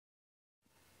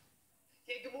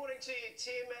to you,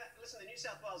 Tim. Listen, the New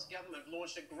South Wales government have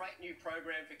launched a great new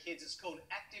program for kids. It's called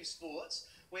Active Sports,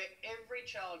 where every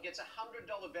child gets a $100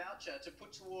 voucher to put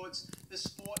towards the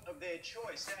sport of their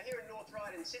choice. Now, here in North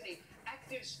Ryde in Sydney,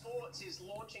 Active Sports is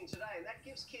launching today, and that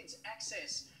gives kids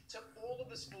access to all of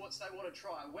the sports they want to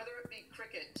try, whether it be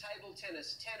cricket, table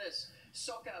tennis,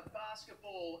 soccer,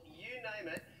 basketball, you name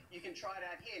it, you can try it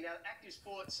out here. Now, Active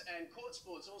Sports and Court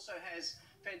Sports also has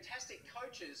fantastic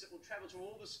coaches that will travel to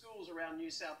all the schools around New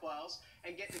South Wales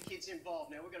and get the kids involved.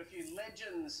 Now, we've got a few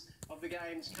legends of the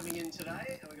games coming in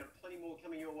today, and we've got plenty more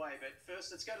coming your way. But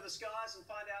first, let's go to the skies and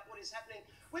find out what is happening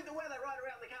with the weather right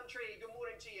around the country. Good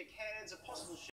morning to you, Cairns. A possible